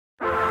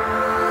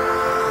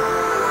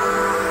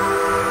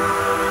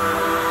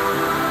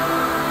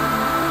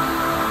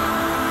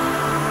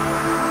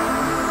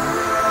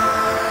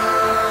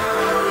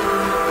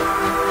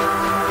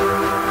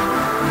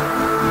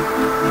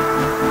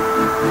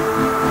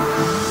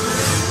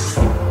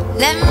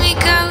Let me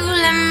go,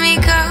 let me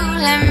go,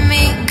 let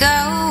me go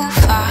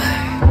far.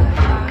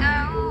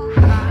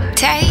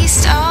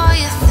 Taste all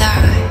your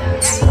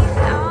thoughts.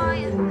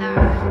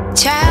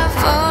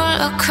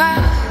 Travel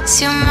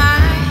across your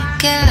mind.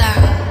 Get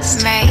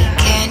lost,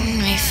 making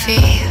me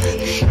feel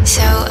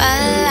so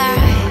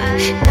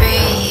alive.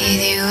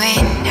 Breathe you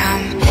in,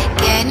 I'm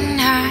getting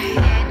high.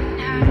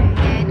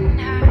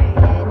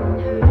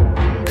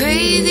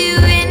 Breathe you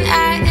in, I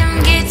am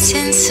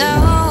getting so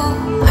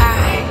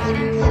high.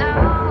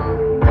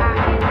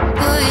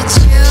 Would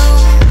you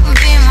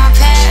be my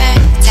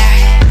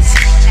paradise?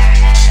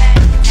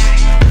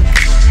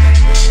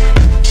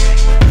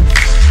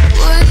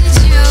 Would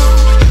you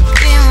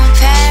be my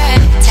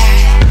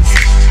paradise?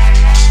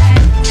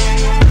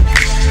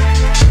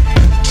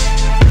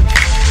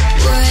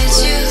 Would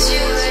you?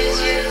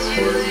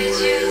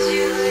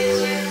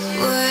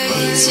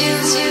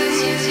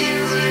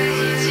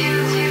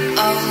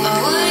 Oh,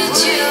 would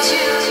you?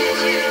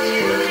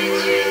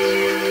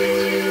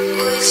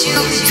 Would you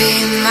be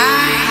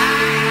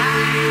mine?